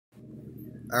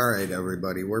Alright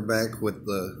everybody, we're back with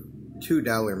the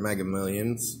 $2 Mega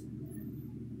Millions.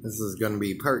 This is going to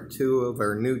be part 2 of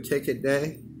our new ticket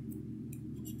day.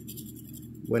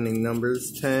 Winning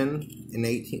numbers 10 and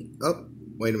 18. Oh,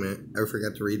 wait a minute, I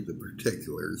forgot to read the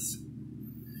particulars.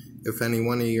 If any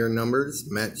one of your numbers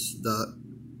match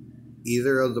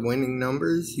either of the winning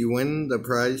numbers, you win the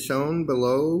prize shown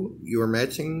below your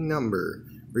matching number.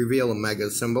 Reveal a mega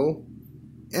symbol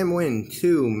and win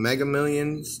 2 Mega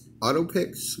Millions auto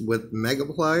picks with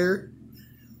Megaplier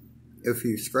if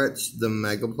you scratch the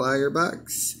Megaplier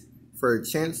box for a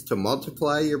chance to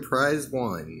multiply your prize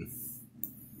won.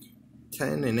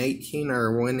 10 and 18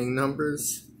 are winning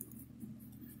numbers.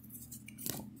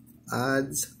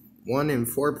 Odds 1 in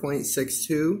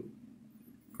 4.62.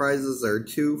 Prizes are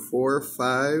 2, 4,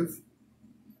 5,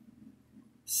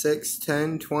 6,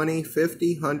 10, 20,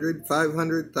 50, 100,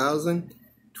 500, 1,000,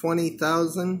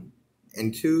 20,000,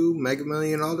 and 2 Mega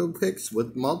Million auto picks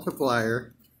with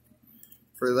multiplier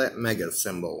for that mega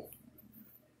symbol.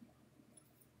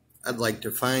 I'd like to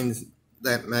find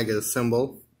that mega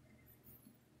symbol.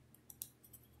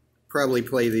 Probably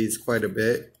play these quite a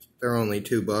bit. They're only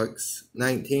 $2.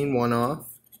 19, 1 off.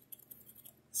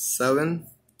 7.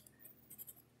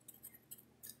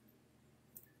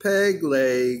 Peg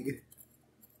leg.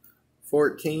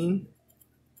 14.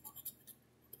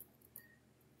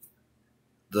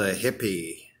 The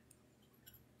hippie.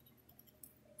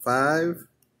 5.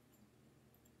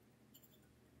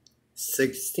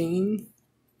 16.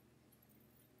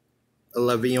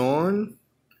 Levion.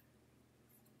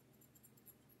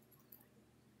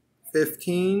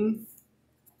 15.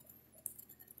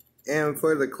 And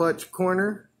for the clutch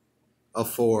corner, a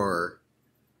 4.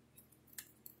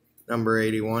 Number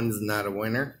 81 is not a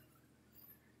winner.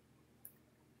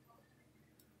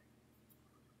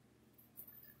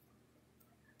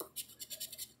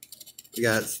 We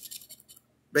got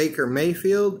Baker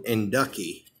Mayfield and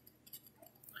Ducky.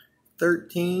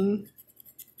 13,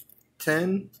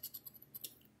 10,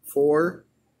 4,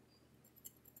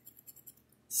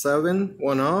 7,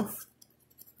 1 off.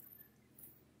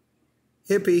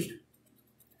 Hippie.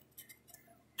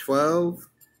 12,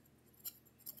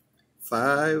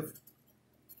 5,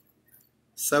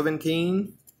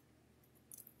 17,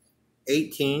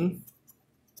 18.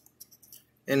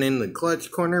 And in the clutch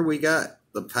corner, we got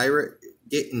the Pirate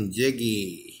getting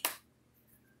jiggy.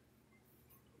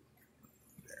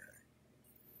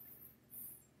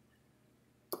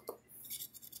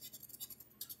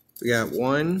 We got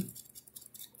 1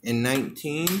 and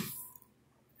 19.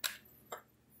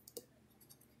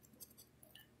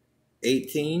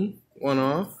 18, 1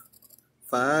 off.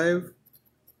 5.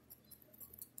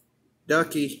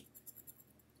 Ducky.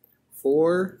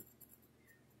 4.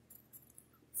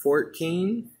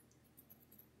 14.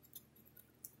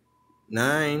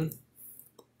 9.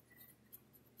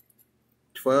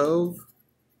 12.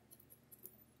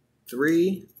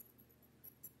 3.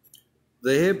 The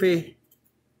hippie.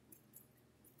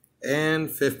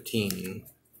 And 15.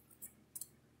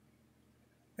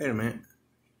 Wait a minute.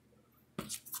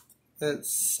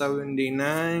 That's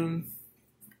 79.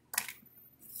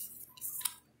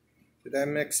 Did I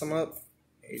mix them up?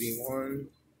 81.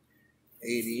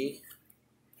 80.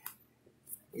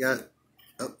 We got,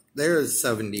 oh, there's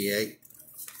 78.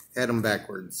 Had them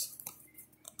backwards.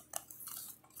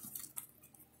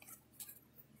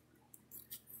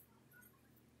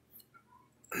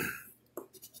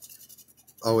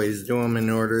 Always do them in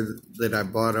order that I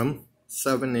bought them.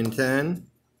 7 and 10.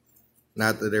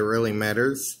 Not that it really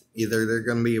matters. Either they're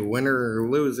going to be a winner or a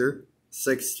loser.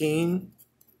 16.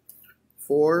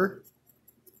 4.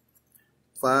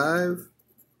 5.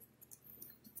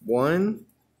 1.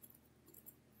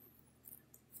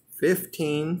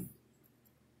 15.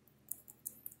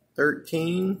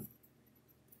 13.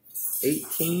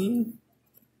 18.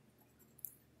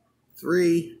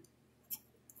 3.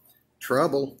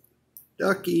 Trouble.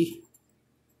 Ducky.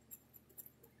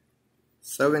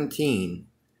 17.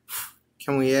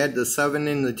 Can we add the 7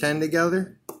 and the 10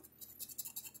 together?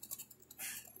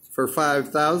 For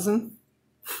 5,000?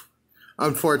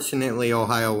 Unfortunately,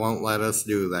 Ohio won't let us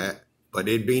do that. But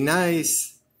it'd be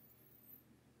nice.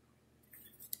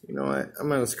 You know what? I'm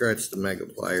going to scratch the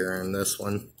Megaplier on this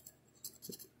one.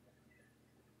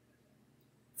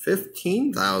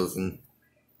 15,000.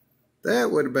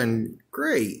 That would have been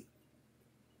great.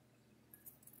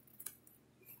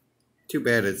 Too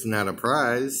bad it's not a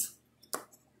prize.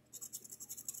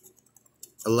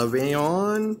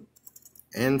 11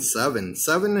 and 7.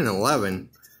 7 and 11.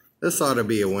 This ought to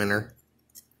be a winner.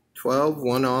 12,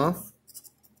 1 off.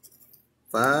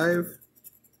 5,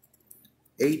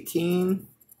 18,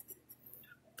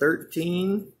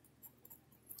 13,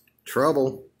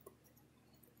 Trouble.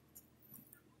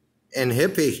 And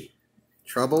Hippie.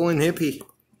 Trouble and Hippie.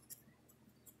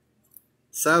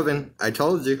 7. I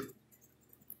told you.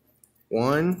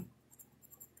 1.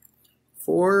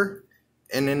 4.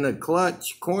 And in the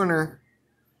clutch corner.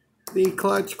 The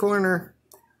clutch corner.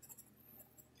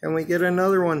 Can we get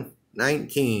another one?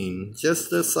 19.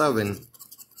 Just a 7.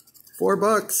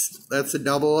 $4. That's a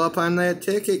double up on that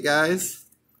ticket, guys.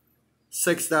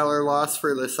 $6 loss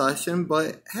for the session,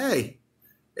 but hey,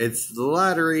 it's the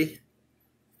lottery.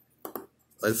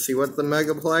 Let's see what the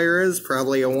mega player is.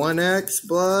 Probably a 1x,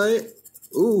 but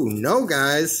ooh, no,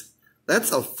 guys.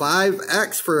 That's a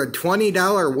 5x for a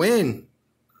 $20 win.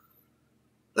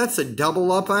 That's a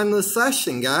double up on the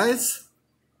session, guys.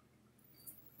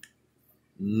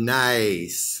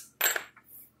 Nice.